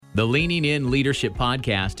The Leaning In Leadership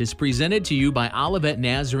Podcast is presented to you by Olivet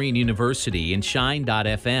Nazarene University and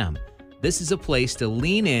Shine.fm. This is a place to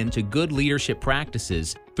lean into good leadership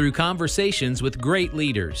practices through conversations with great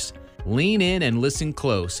leaders. Lean in and listen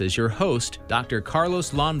close as your host, Dr.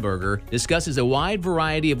 Carlos Lawnberger, discusses a wide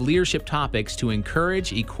variety of leadership topics to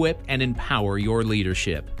encourage, equip, and empower your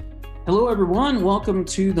leadership. Hello, everyone. Welcome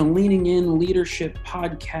to the Leaning In Leadership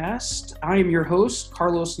Podcast. I am your host,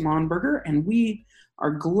 Carlos Lawnberger, and we are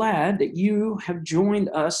glad that you have joined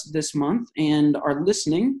us this month and are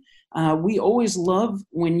listening. We always love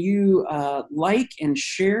when you like and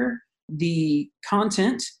share the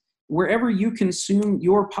content wherever you consume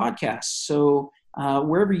your podcasts. So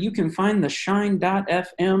wherever you can find the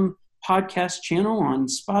Shine.fm podcast channel on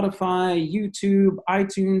Spotify, YouTube,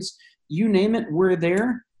 iTunes, you name it, we're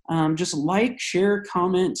there. Just like, share,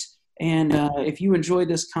 comment, and if you enjoy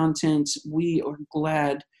this content, we are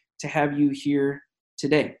glad to have you here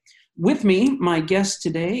today. With me, my guest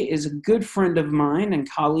today is a good friend of mine and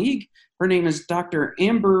colleague. Her name is Dr.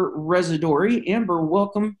 Amber Residori. Amber,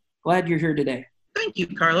 welcome. Glad you're here today. Thank you,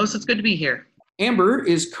 Carlos. It's good to be here. Amber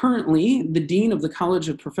is currently the Dean of the College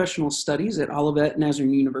of Professional Studies at Olivet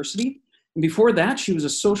Nazarene University. And before that, she was a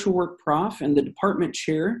social work prof and the department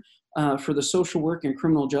chair for the Social Work and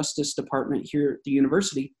Criminal Justice Department here at the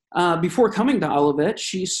university. Before coming to Olivet,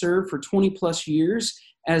 she served for 20 plus years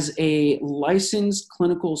as a licensed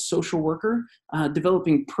clinical social worker,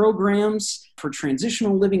 developing programs for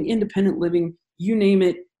transitional living, independent living, you name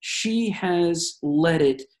it. She has led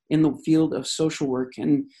it in the field of social work.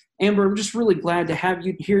 And Amber, I'm just really glad to have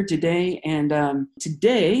you here today. And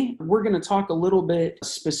today we're going to talk a little bit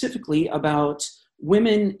specifically about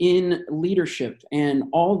women in leadership and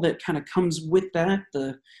all that kind of comes with that,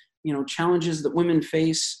 the challenges that women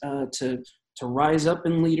face to rise up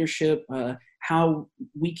in leadership, how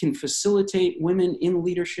we can facilitate women in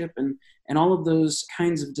leadership, and all of those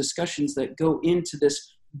kinds of discussions that go into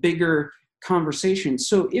this bigger conversation.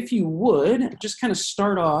 So if you would, just kind of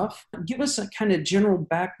start off, give us a kind of general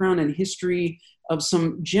background and history of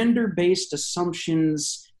some gender-based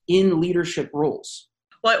assumptions in leadership roles.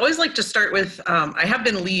 Well, I always like to start with, I have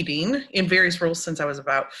been leading in various roles since I was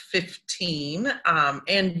about 15.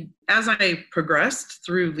 And as I progressed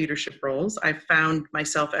through leadership roles, I found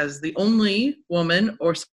myself as the only woman,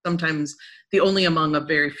 or sometimes the only among a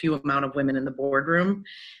very few amount of women in the boardroom.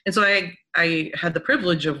 And so I had the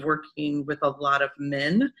privilege of working with a lot of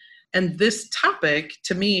men. And this topic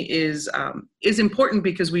to me is important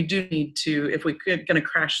because we do need to, if we're going to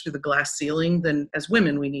crash through the glass ceiling, then as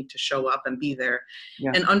women, we need to show up and be there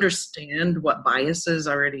and understand what biases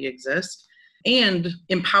already exist. And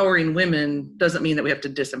empowering women doesn't mean that we have to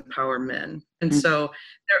disempower men. And so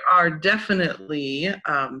there are definitely,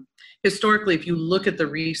 historically, if you look at the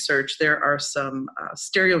research, there are some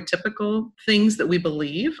stereotypical things that we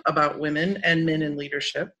believe about women and men in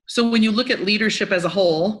leadership. So when you look at leadership as a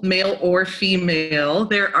whole, male or female,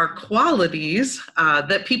 there are qualities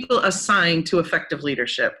that people assign to effective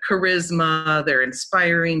leadership. Charisma, they're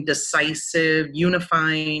inspiring, decisive,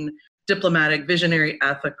 unifying, diplomatic, visionary,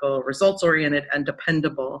 ethical, results-oriented, and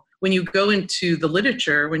dependable. When you go into the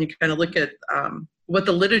literature, when you kind of look at what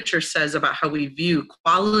the literature says about how we view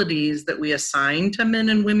qualities that we assign to men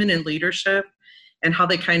and women in leadership and how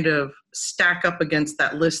they kind of stack up against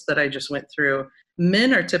that list that I just went through,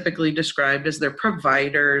 men are typically described as they're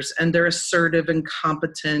providers and they're assertive and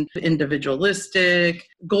competent, individualistic,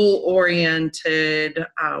 goal-oriented,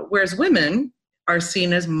 whereas women are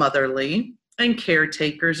seen as motherly and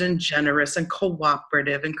caretakers and generous and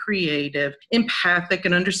cooperative and creative, empathic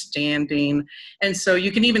and understanding. And so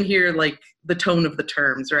you can even hear like the tone of the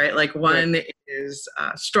terms, right? Like one is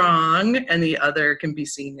strong and the other can be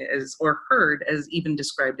seen as, or heard as, even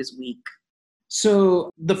described as weak.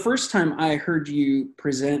 So the first time I heard you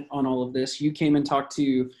present on all of this, you came and talked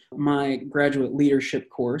to my graduate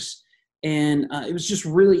leadership course. And it was just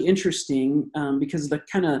really interesting because the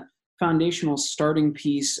kind of foundational starting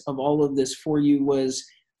piece of all of this for you was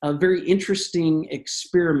a very interesting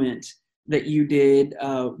experiment that you did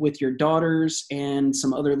with your daughters and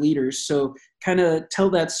some other leaders. So kind of tell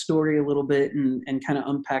that story a little bit and kind of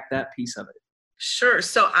unpack that piece of it. Sure.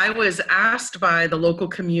 So I was asked by the local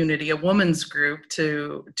community, a women's group,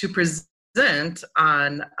 to present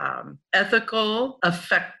on ethical,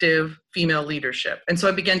 effective female leadership. And so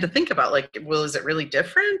I began to think about is it really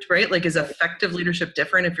different, right? Is effective leadership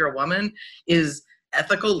different if you're a woman? Is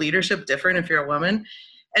ethical leadership different if you're a woman?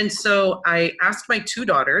 And so I asked my two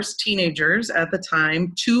daughters, teenagers at the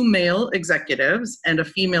time, two male executives and a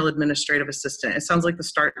female administrative assistant. It sounds like the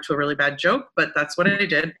start to a really bad joke, but that's what I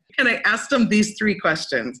did. And I asked them these three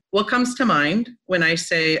questions. What comes to mind when I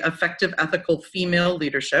say effective, ethical female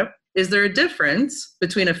leadership? Is there a difference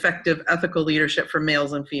between effective, ethical leadership for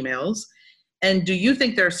males and females? And do you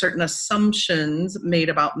think there are certain assumptions made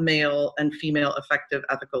about male and female effective,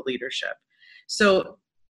 ethical leadership? So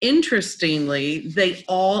interestingly, they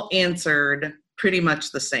all answered pretty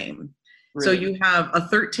much the same. Really? So you have a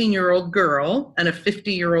 13-year-old girl and a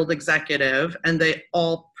 50-year-old executive, and they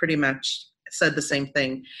all pretty much said the same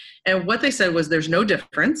thing. And what they said was there's no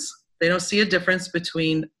difference. They don't see a difference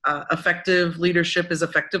between effective leadership is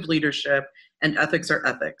effective leadership and ethics are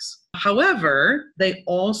ethics. However, they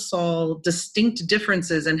all saw distinct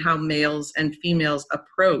differences in how males and females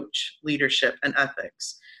approach leadership and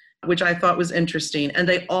ethics, which I thought was interesting. And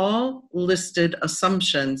they all listed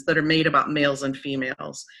assumptions that are made about males and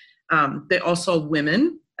females. They all saw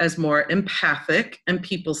women as more empathic and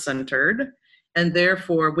people-centered, and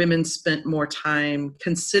therefore women spent more time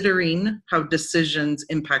considering how decisions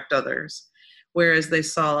impact others, whereas they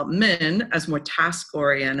saw men as more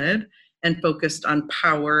task-oriented and focused on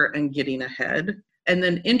power and getting ahead. And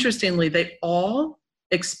then interestingly, they all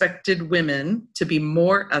expected women to be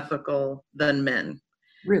more ethical than men.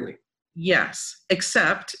 Really? Yes,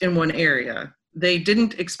 except in one area. They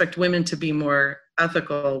didn't expect women to be more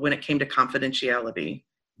ethical when it came to confidentiality.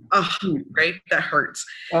 Oh, right? That hurts.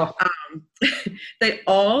 Oh. They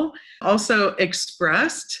all also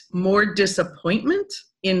expressed more disappointment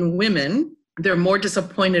in women. They're more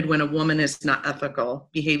disappointed when a woman is not ethical,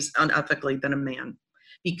 behaves unethically than a man,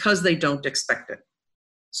 because they don't expect it.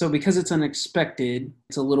 So because it's unexpected,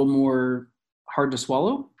 it's a little more hard to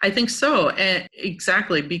swallow? I think so. And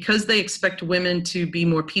exactly, because they expect women to be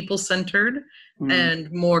more people-centered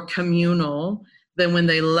and more communal than when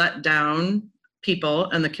they let down people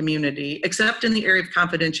and the community, except in the area of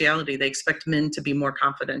confidentiality. They expect men to be more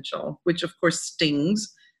confidential, which of course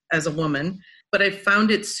stings as a woman. But I found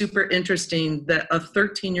it super interesting that a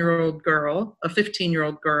 13-year-old girl, a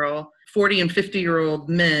 15-year-old girl, 40 and 50-year-old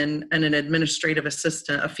men, and an administrative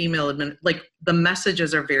assistant, a female like the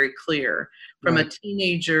messages are very clear. From a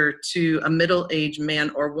teenager to a middle-aged man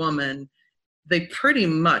or woman, they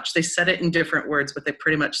said it in different words, but they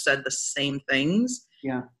pretty much said the same things.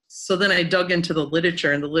 Yeah. So then I dug into the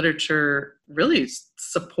literature, and the literature really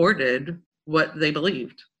supported what they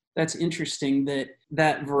believed. That's interesting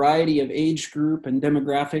that variety of age group and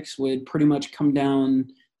demographics would pretty much come down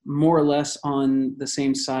more or less on the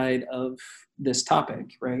same side of this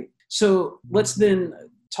topic, right? So let's then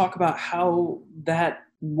talk about how that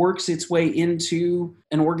works its way into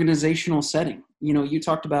an organizational setting. You know, you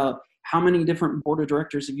talked about how many different board of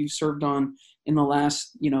directors have you served on in the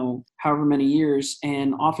last, however many years,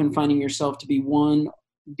 and often finding yourself to be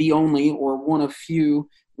the only or one of few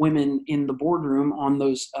women in the boardroom on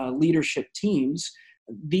those leadership teams.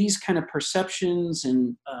 These kind of perceptions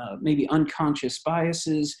and maybe unconscious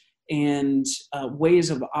biases and ways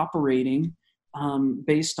of operating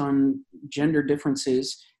based on gender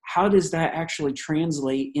differences, how does that actually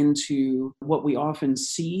translate into what we often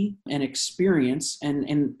see and experience,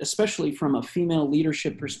 and especially from a female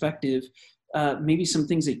leadership perspective, maybe some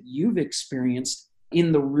things that you've experienced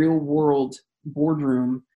in the real world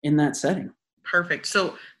boardroom in that setting? Perfect.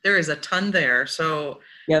 So there is a ton there. So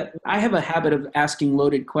yeah, I have a habit of asking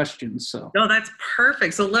loaded questions. So no, that's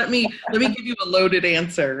perfect. So let me give you a loaded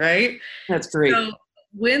answer, right? That's great. So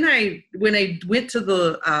when I went to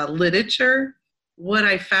the literature, what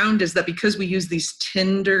I found is that because we use these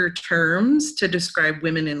tender terms to describe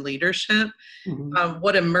women in leadership,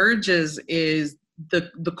 what emerges is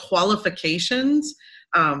the qualifications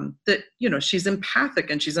that, she's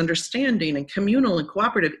empathic and she's understanding and communal and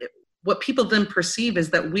cooperative. What people then perceive is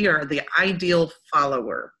that we are the ideal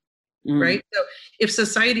follower, right? So if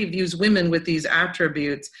society views women with these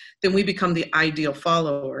attributes, then we become the ideal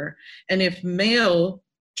follower. And if male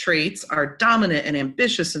traits are dominant and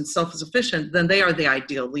ambitious and self-sufficient, then they are the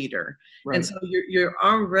ideal leader. Right. And so you're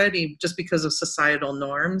already, just because of societal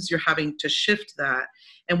norms, you're having to shift that.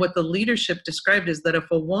 And what the leadership described is that if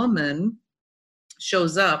a woman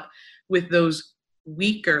shows up with those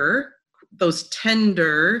weaker, those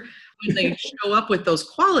tender, when they show up with those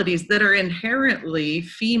qualities that are inherently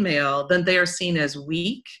female, then they are seen as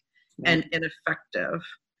weak and ineffective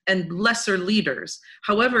and lesser leaders.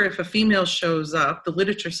 However, if a female shows up, the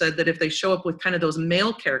literature said that if they show up with kind of those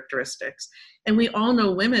male characteristics, and we all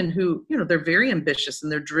know women who, they're very ambitious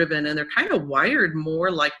and they're driven and they're kind of wired more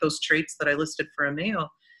like those traits that I listed for a male.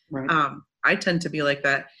 Right. I tend to be like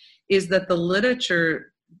that, is that the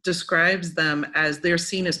literature describes them as they're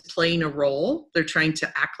seen as playing a role. They're trying to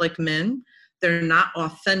act like men. They're not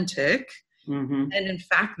authentic. Mm-hmm. And in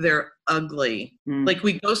fact, they're ugly. Mm. Like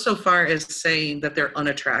we go so far as saying that they're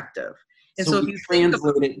unattractive. And so if we you think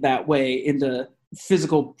translate it that way into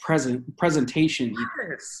physical presentation.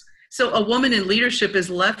 Yes. So a woman in leadership is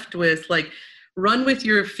left with like, run with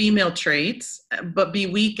your female traits, but be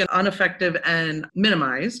weak and ineffective and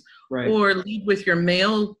minimize, Right. or lead with your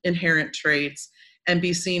male inherent traits and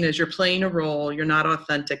be seen as you're playing a role, you're not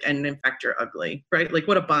authentic, and in fact, you're ugly, right? Like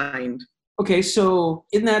what a bind. Okay, so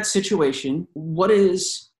in that situation, what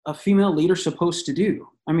is a female leader supposed to do?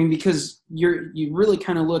 I mean, because you really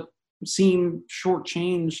kind of seem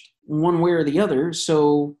shortchanged one way or the other.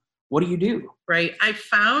 So what do you do? Right. I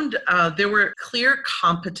found there were clear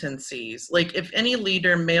competencies. Like if any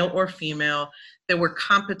leader, male or female, there were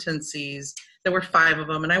competencies. There were 5 of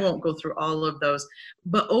them, and I won't go through all of those.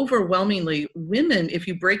 But overwhelmingly, women, if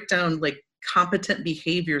you break down like competent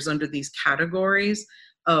behaviors under these categories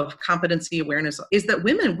of competency awareness, is that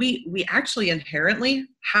women, we actually inherently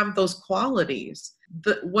have those qualities.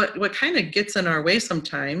 What kind of gets in our way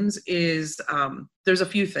sometimes is there's a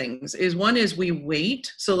few things. One is we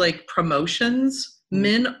wait. So like promotions,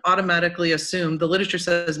 men automatically assume, the literature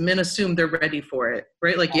says men assume they're ready for it,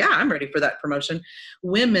 right? Like, yeah, I'm ready for that promotion.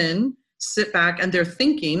 Women sit back and they're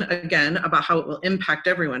thinking again about how it will impact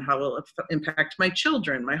everyone, how it will impact my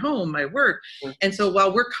children, my home, my work. And so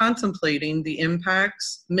while we're contemplating the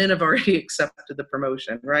impacts, men have already accepted the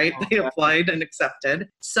promotion, right? They applied and accepted.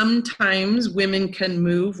 Sometimes women can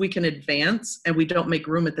move, we can advance, and we don't make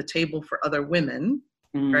room at the table for other women.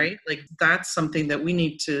 Right? Like that's something that we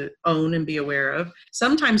need to own and be aware of.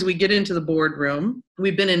 Sometimes we get into the boardroom,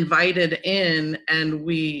 we've been invited in, and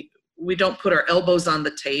we don't put our elbows on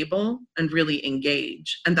the table and really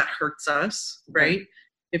engage. And that hurts us, right?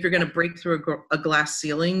 If you're going to break through a glass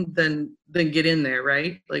ceiling, then get in there,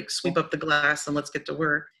 right? Like sweep up the glass and let's get to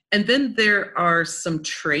work. And then there are some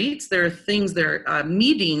traits. There are things,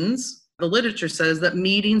 meetings. The literature says that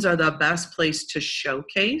meetings are the best place to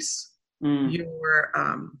showcase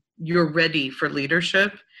you're ready for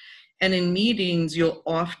leadership. And in meetings, you'll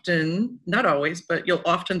often, not always, but you'll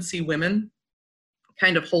often see women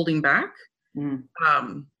kind of holding back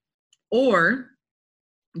or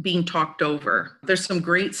being talked over. There's some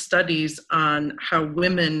great studies on how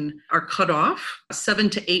women are cut off 7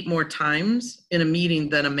 to 8 more times in a meeting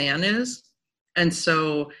than a man is. And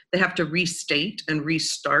so they have to restate and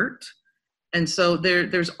restart. And so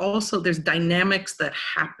there's dynamics that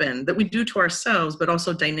happen that we do to ourselves, but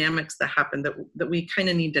also dynamics that happen that we kind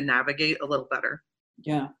of need to navigate a little better.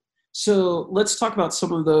 Yeah. So let's talk about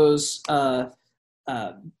some of those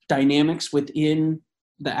dynamics within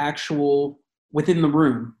the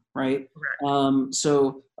room, right?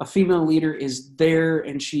 So a female leader is there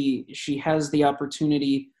and she has the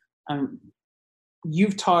opportunity.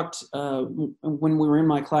 You've talked when we were in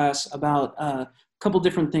my class about a couple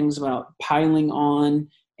different things about piling on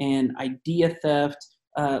and idea theft.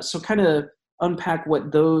 So kind of unpack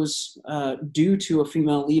what those do to a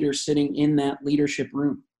female leader sitting in that leadership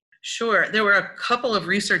room. Sure. There were a couple of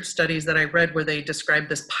research studies that I read where they described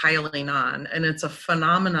this piling on, and it's a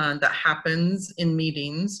phenomenon that happens in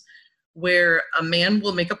meetings where a man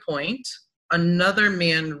will make a point, another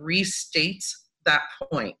man restates that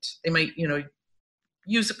point. They might,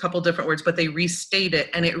 use a couple different words, but they restate it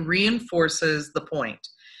and it reinforces the point.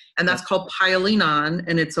 And that's called piling on,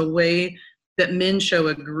 and it's a way that men show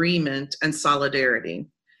agreement and solidarity.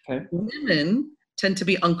 Okay. Women tend to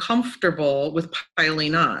be uncomfortable with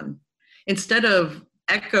piling on. Instead of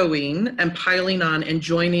echoing and piling on and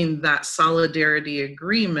joining that solidarity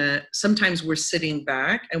agreement, sometimes we're sitting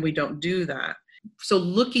back and we don't do that. So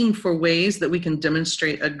looking for ways that we can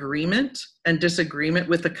demonstrate agreement and disagreement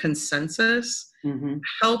with a consensus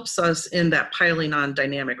helps us in that piling on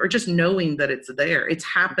dynamic, or just knowing that it's there, it's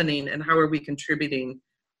happening, and how are we contributing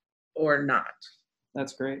or not.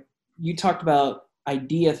 That's great. You talked about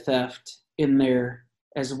idea theft in there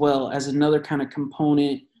as well as another kind of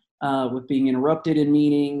component with being interrupted in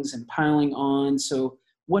meetings and piling on. So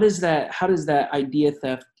what is that? How does that idea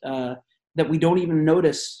theft that we don't even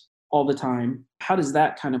notice all the time, how does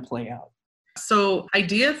that kind of play out? So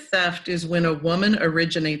idea theft is when a woman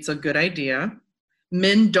originates a good idea.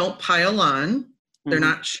 Men don't pile on. They're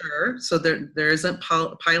not sure. So there isn't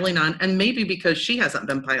piling on. And maybe because she hasn't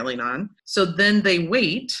been piling on. So then they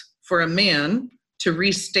wait for a man to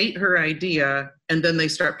restate her idea, and then they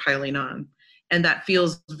start piling on. And that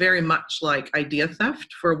feels very much like idea theft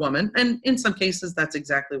for a woman. And in some cases, that's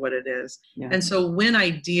exactly what it is. Yeah. And so when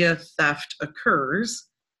idea theft occurs,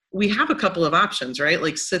 we have a couple of options, right?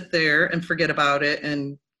 Like sit there and forget about it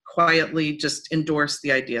and quietly just endorse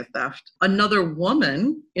the idea theft. Another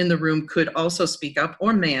woman in the room could also speak up,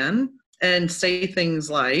 or man, and say things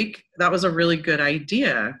like, that was a really good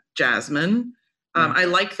idea, Jasmine. I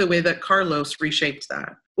like the way that Carlos reshaped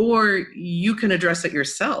that. Or you can address it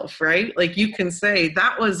yourself, right? Like you can say,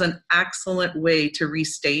 that was an excellent way to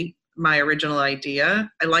restate my original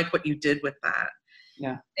idea. I like what you did with that.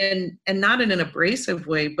 Yeah. And not in an abrasive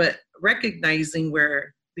way, but recognizing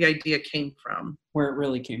where the idea came from. Where it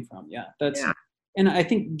really came from. Yeah. And I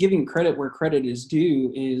think giving credit where credit is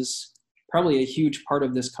due is probably a huge part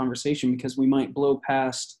of this conversation, because we might blow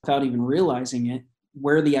past, without even realizing it,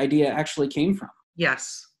 where the idea actually came from.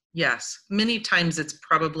 Yes. Many times it's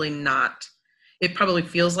probably not. It probably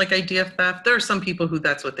feels like idea theft. There are some people who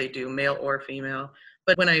that's what they do, male or female.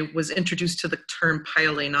 But when I was introduced to the term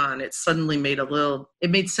piling on, it suddenly made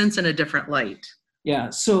sense in a different light. Yeah.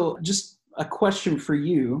 So just a question for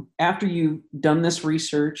you. After you've done this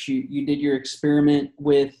research, you did your experiment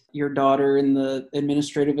with your daughter and the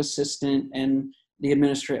administrative assistant and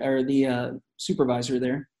the supervisor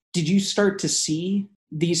there. Did you start to see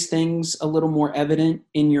these things a little more evident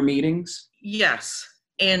in your meetings? Yes.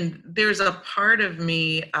 And there's a part of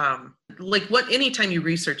me, anytime you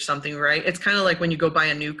research something, right? It's kind of like when you go buy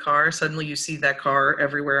a new car, suddenly you see that car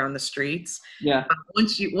everywhere on the streets. Yeah.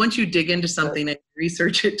 Once you dig into something and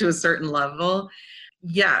research it to a certain level,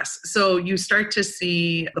 yes. So you start to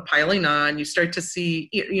see the piling on, you start to see,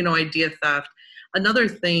 idea theft. Another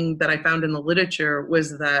thing that I found in the literature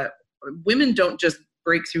was that women don't just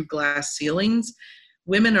break through glass ceilings.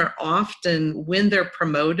 Women are often, when they're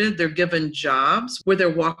promoted, they're given jobs where they're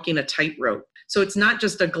walking a tightrope. So it's not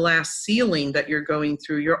just a glass ceiling that you're going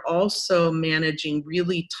through. You're also managing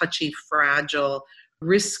really touchy, fragile,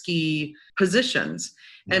 risky positions.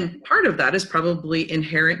 And part of that is probably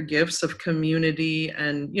inherent gifts of community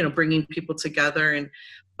and, bringing people together.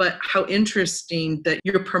 But how interesting that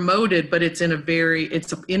you're promoted, but it's in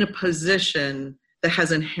a position that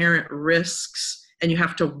has inherent risks, and you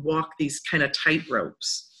have to walk these kind of tight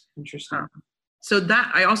ropes. Interesting. So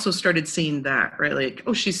that I also started seeing that, right? Like,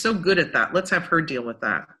 oh, she's so good at that. Let's have her deal with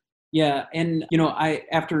that. Yeah. And,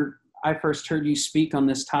 after I first heard you speak on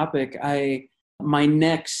this topic, my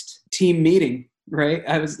next team meeting, right?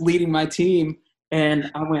 I was leading my team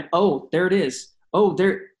and I went, oh, there it is. Oh,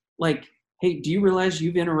 hey, do you realize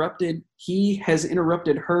you've interrupted? He has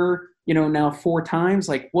interrupted her, now 4 times.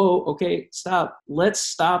 Like, whoa, okay, stop. Let's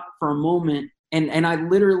stop for a moment. And I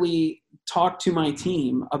literally talked to my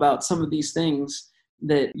team about some of these things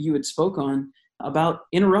that you had spoke on, about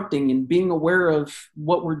interrupting and being aware of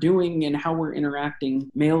what we're doing and how we're interacting,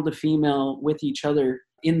 male to female, with each other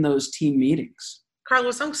in those team meetings.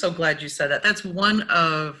 Carlos, I'm so glad you said that. That's one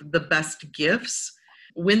of the best gifts.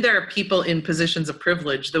 When there are people in positions of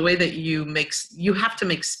privilege, the way that you have to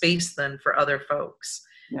make space then for other folks.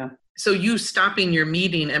 Yeah. So you stopping your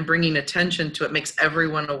meeting and bringing attention to it makes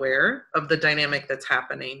everyone aware of the dynamic that's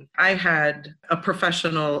happening. I had a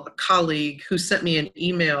professional colleague who sent me an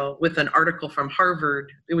email with an article from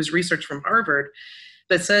Harvard. It was research from Harvard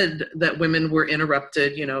that said that women were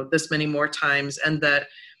interrupted, this many more times, and that,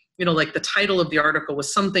 like the title of the article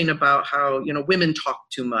was something about how, women talk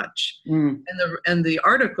too much. And the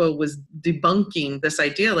article was debunking this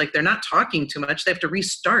idea, like they're not talking too much. They have to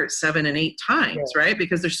restart 7 and 8 times, right?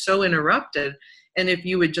 Because they're so interrupted. And if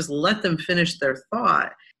you would just let them finish their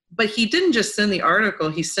thought. But he didn't just send the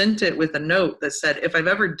article, he sent it with a note that said, if I've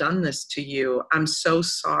ever done this to you, I'm so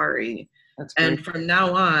sorry. That's great. And from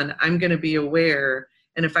now on, I'm going to be aware.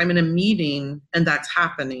 And if I'm in a meeting and that's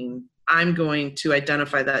happening, I'm going to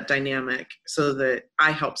identify that dynamic so that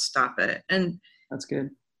I help stop it. And that's good.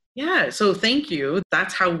 Yeah. So thank you.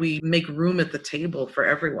 That's how we make room at the table for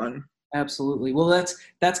everyone. Absolutely. Well,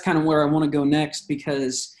 that's kind of where I want to go next,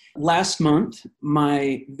 because last month,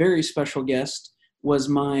 my very special guest was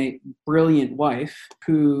my brilliant wife,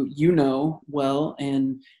 who you know well,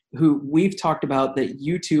 and who we've talked about that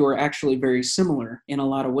you two are actually very similar in a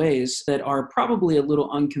lot of ways that are probably a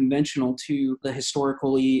little unconventional to the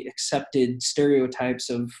historically accepted stereotypes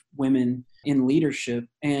of women in leadership.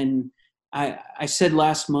 And I said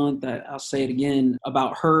last month, I'll say it again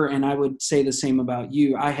about her, and I would say the same about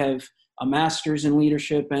you. I have a master's in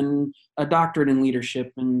leadership and a doctorate in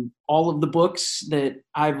leadership, and all of the books that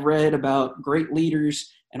I've read about great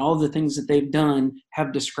leaders and all of the things that they've done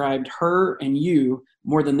have described her and you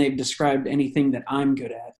more than they've described anything that I'm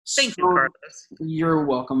good at. Thank you, Carlos. You're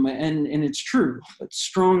welcome. And it's true, but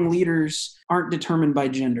strong leaders aren't determined by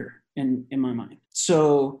gender in my mind.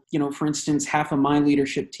 So, for instance, half of my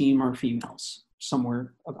leadership team are females,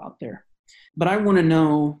 somewhere about there. But I want to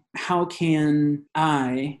know, how can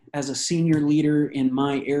I, as a senior leader in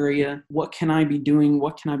my area, what can I be doing?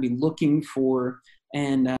 What can I be looking for?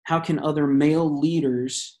 And how can other male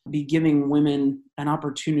leaders be giving women an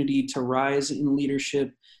opportunity to rise in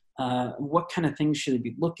leadership? What kind of things should they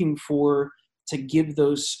be looking for to give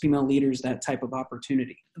those female leaders that type of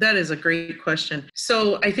opportunity? That is a great question.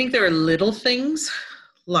 So I think there are little things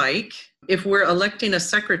like, if we're electing a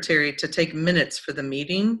secretary to take minutes for the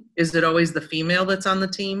meeting, is it always the female that's on the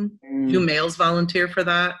team? Do males volunteer for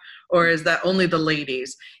that? Or is that only the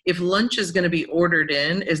ladies? If lunch is going to be ordered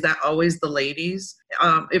in, is that always the ladies?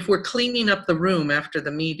 If we're cleaning up the room after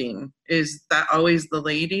the meeting, is that always the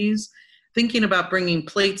ladies? Thinking about bringing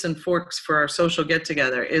plates and forks for our social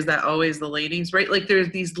get-together, is that always the ladies, right? Like, there's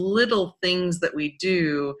these little things that we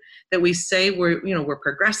do that we say we're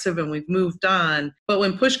progressive and we've moved on. But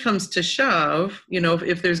when push comes to shove,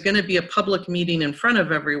 if there's going to be a public meeting in front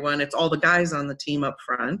of everyone, it's all the guys on the team up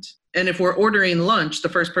front. And if we're ordering lunch, the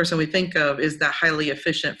first person we think of is that highly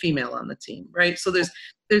efficient female on the team, right? So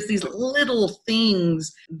there's these little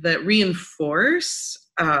things that reinforce,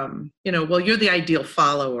 well, you're the ideal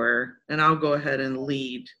follower and I'll go ahead and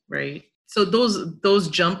lead, right? So those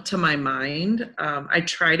jump to my mind. I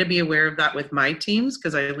try to be aware of that with my teams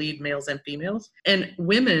because I lead males and females. And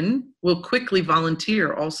women will quickly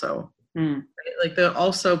volunteer also. Right? Like, they're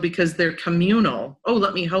also, because they're communal. Oh,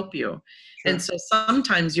 let me help you. Sure. And so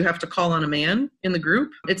sometimes you have to call on a man in the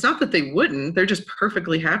group. It's not that they wouldn't. They're just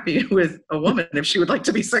perfectly happy with a woman if she would like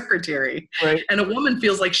to be secretary. Right. And a woman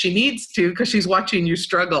feels like she needs to because she's watching you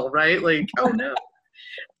struggle, right? Like, oh, no.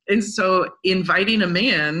 And so inviting a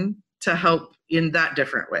man to help in that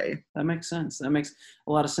different way. That makes sense. That makes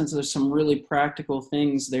a lot of sense. There's some really practical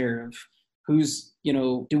things there of who's,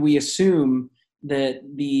 do we assume that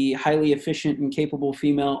the highly efficient and capable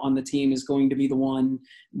female on the team is going to be the one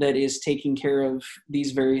that is taking care of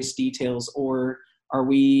these various details? Or are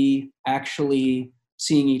we actually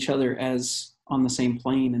seeing each other as on the same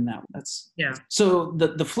plane in that? So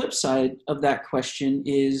the flip side of that question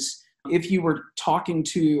is, if you were talking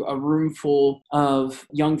to a room full of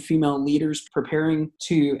young female leaders preparing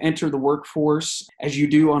to enter the workforce, as you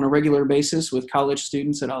do on a regular basis with college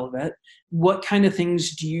students at Olivet, what kind of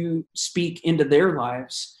things do you speak into their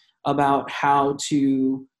lives about how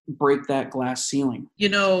to break that glass ceiling?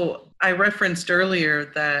 I referenced earlier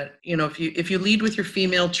that, if you lead with your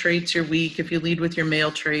female traits, you're weak. If you lead with your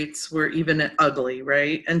male traits, we're even ugly,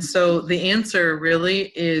 right? And so the answer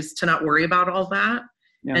really is to not worry about all that.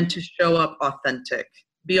 Yeah. And to show up authentic,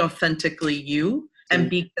 be authentically you, and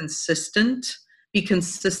be consistent, be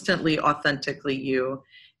consistently authentically you,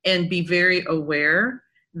 and be very aware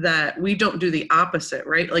that we don't do the opposite,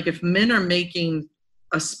 right? Like, if men are making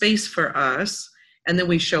a space for us and then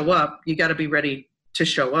we show up, you got to be ready to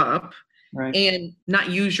show up, right? And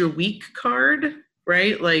not use your weak card,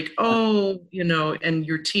 right? Like, and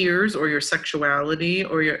your tears or your sexuality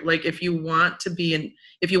or your, like, if you want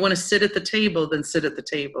to sit at the table, then sit at the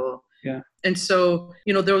table. Yeah. And so,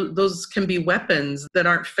 those can be weapons that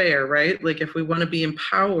aren't fair, right? Like, if we want to be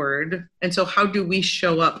empowered. And so how do we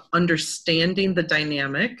show up understanding the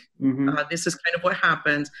dynamic? Mm-hmm. This is kind of what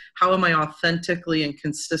happens. How am I authentically and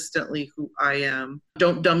consistently who I am?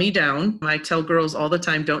 Don't dummy down. I tell girls all the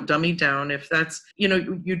time, don't dummy down. If that's,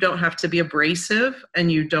 you don't have to be abrasive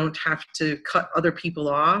and you don't have to cut other people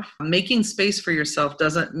off. Making space for yourself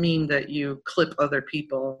doesn't mean that you clip other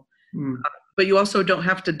people. But you also don't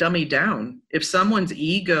have to dummy down. If someone's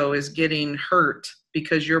ego is getting hurt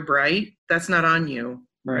because you're bright, that's not on you,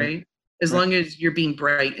 right? As long as you're being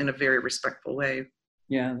bright in a very respectful way.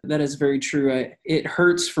 Yeah, that is very true. It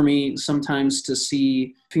hurts for me sometimes to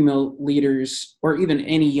see female leaders, or even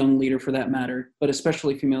any young leader for that matter, but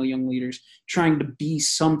especially female young leaders, trying to be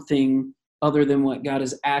something other than what God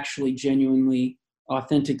has actually genuinely,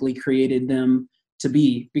 authentically created them to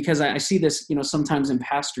be. Because I see this, sometimes in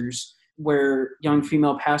pastors, where young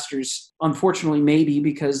female pastors, unfortunately, maybe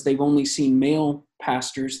because they've only seen male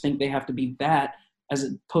pastors, think they have to be that, as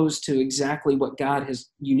opposed to exactly what God has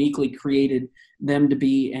uniquely created them to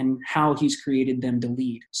be and how he's created them to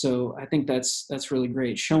lead. So I think that's really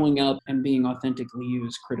great. Showing up and being authentically you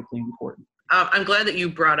is critically important. I'm glad that you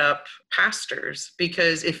brought up pastors,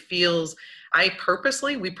 because it feels, we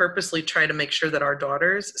purposely try to make sure that our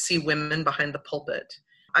daughters see women behind the pulpit.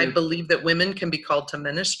 I believe that women can be called to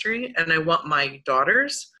ministry, and I want my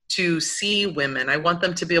daughters to see women. I want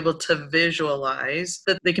them to be able to visualize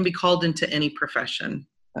that they can be called into any profession.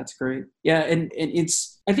 That's great. Yeah, and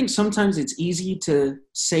I think sometimes it's easy to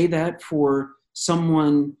say that for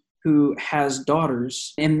someone who has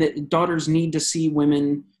daughters, and that daughters need to see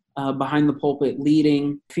women behind the pulpit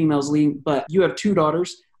leading, females leading, but you have 2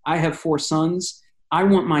 daughters. I have 4 sons. I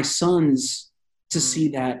want my sons to see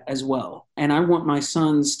that as well. And I want my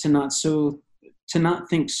sons to not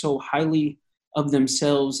think so highly of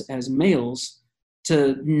themselves as males,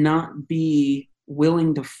 to not be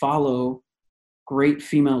willing to follow great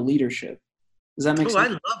female leadership. Does that make sense? I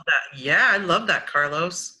love that. Yeah, I love that,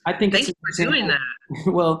 Carlos. Thank you for doing that.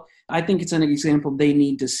 Well, I think it's an example they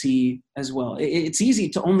need to see as well. It's easy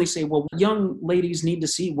to only say, well, young ladies need to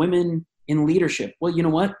see women in leadership. Well, you know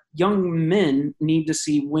what? Young men need to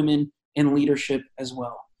see women in leadership as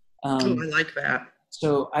well. I like that.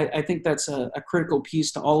 So I think that's a critical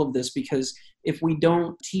piece to all of this, because if we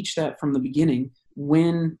don't teach that from the beginning,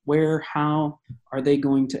 when, where, how are they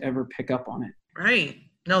going to ever pick up on it? Right.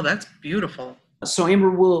 No, that's beautiful. So Amber,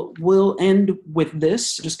 we'll end with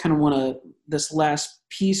this. Just kind of this last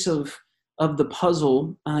piece of the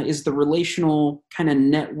puzzle is the relational kind of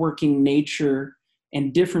networking nature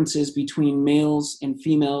and differences between males and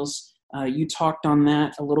females. You talked on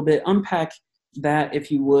that a little bit. Unpack that, if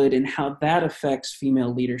you would, and how that affects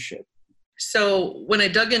female leadership. So when I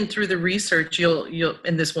dug in through the research, you'll,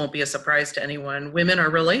 and this won't be a surprise to anyone, women are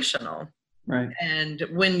relational. Right. And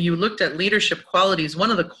when you looked at leadership qualities,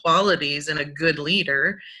 one of the qualities in a good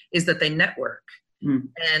leader is that they network.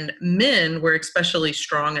 And men were especially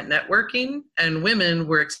strong at networking, and women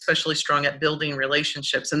were especially strong at building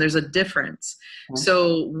relationships. And there's a difference.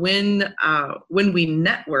 So when we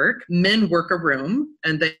network, men work a room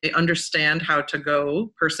and they understand how to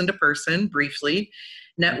go person to person briefly,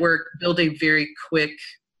 network, build a very quick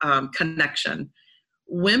connection.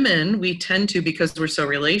 Women, we tend to, because we're so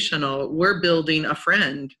relational, we're building a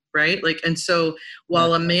friend, right? And so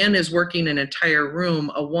while a man is working an entire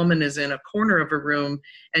room, a woman is in a corner of a room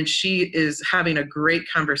and she is having a great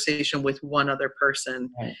conversation with one other person.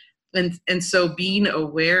 Right. And so being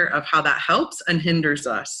aware of how that helps and hinders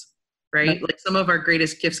us, right? Some of our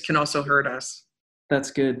greatest gifts can also hurt us.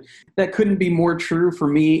 That's good. That couldn't be more true for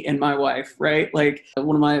me and my wife, right?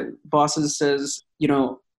 One of my bosses says,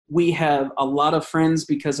 we have a lot of friends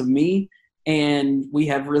because of me, and we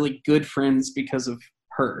have really good friends because of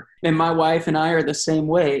her. And my wife and I are the same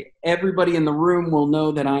way. Everybody in the room will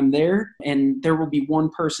know that I'm there, and there will be one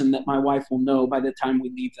person that my wife will know by the time we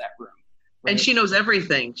leave that room. Right? And she knows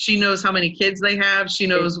everything. She knows how many kids they have. She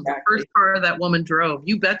knows the first car that woman drove.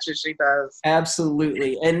 You betcha she does.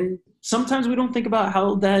 Absolutely. And sometimes we don't think about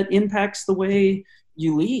how that impacts the way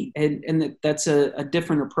you lead, and that's a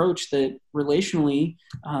different approach that relationally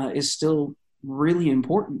is still really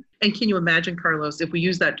important. And can you imagine, Carlos, if we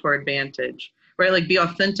use that to our advantage, right? Be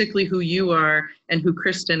authentically who you are and who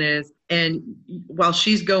Kristen is, and while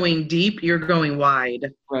she's going deep, you're going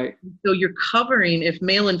wide. Right. So you're covering, if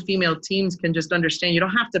male and female teams can just understand, you don't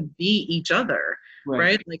have to be each other.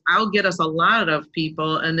 Right? I'll get us a lot of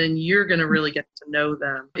people, and then you're going to really get to know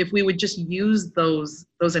them. If we would just use those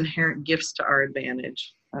inherent gifts to our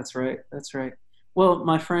advantage. That's right. That's right. Well,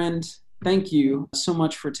 my friend, thank you so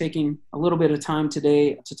much for taking a little bit of time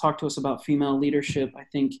today to talk to us about female leadership. I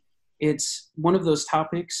think it's one of those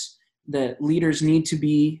topics that leaders need to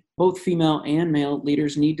be, both female and male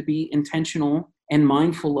leaders need to be intentional and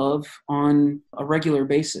mindful of on a regular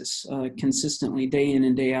basis, consistently, day in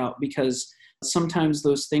and day out, because sometimes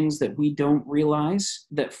those things that we don't realize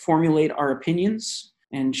that formulate our opinions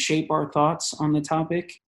and shape our thoughts on the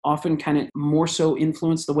topic often kind of more so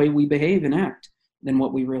influence the way we behave and act than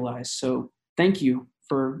what we realize. So thank you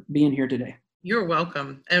for being here today. You're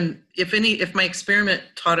welcome. And if my experiment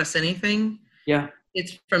taught us anything,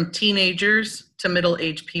 it's from teenagers to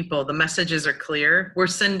middle-aged people. The messages are clear. We're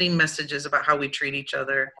sending messages about how we treat each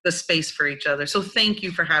other, the space for each other. So thank you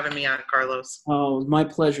for having me on, Carlos. Oh, my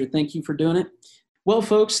pleasure. Thank you for doing it. Well,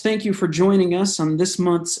 folks, thank you for joining us on this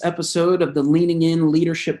month's episode of the Leaning In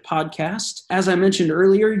Leadership Podcast. As I mentioned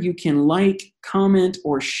earlier, you can like, comment,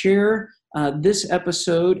 or share this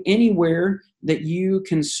episode anywhere that you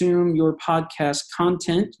consume your podcast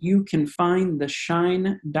content. You can find the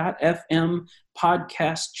Shine.fm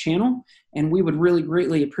podcast channel, and we would really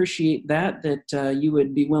greatly appreciate that you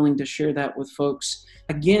would be willing to share that with folks.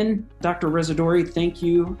 Again, Dr. Rezzadori, thank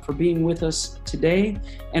you for being with us today.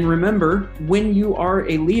 And remember, when you are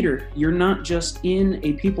a leader, you're not just in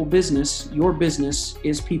a people business, your business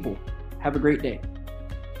is people. Have a great day.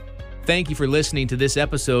 Thank you for listening to this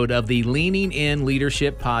episode of the Leaning In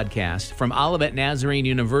Leadership Podcast from Olivet Nazarene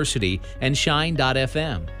University and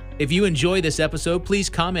Shine.fm. If you enjoy this episode, please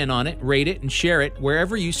comment on it, rate it, and share it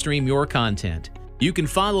wherever you stream your content. You can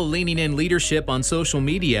follow Leaning In Leadership on social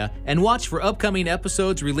media and watch for upcoming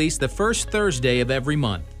episodes released the first Thursday of every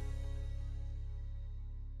month.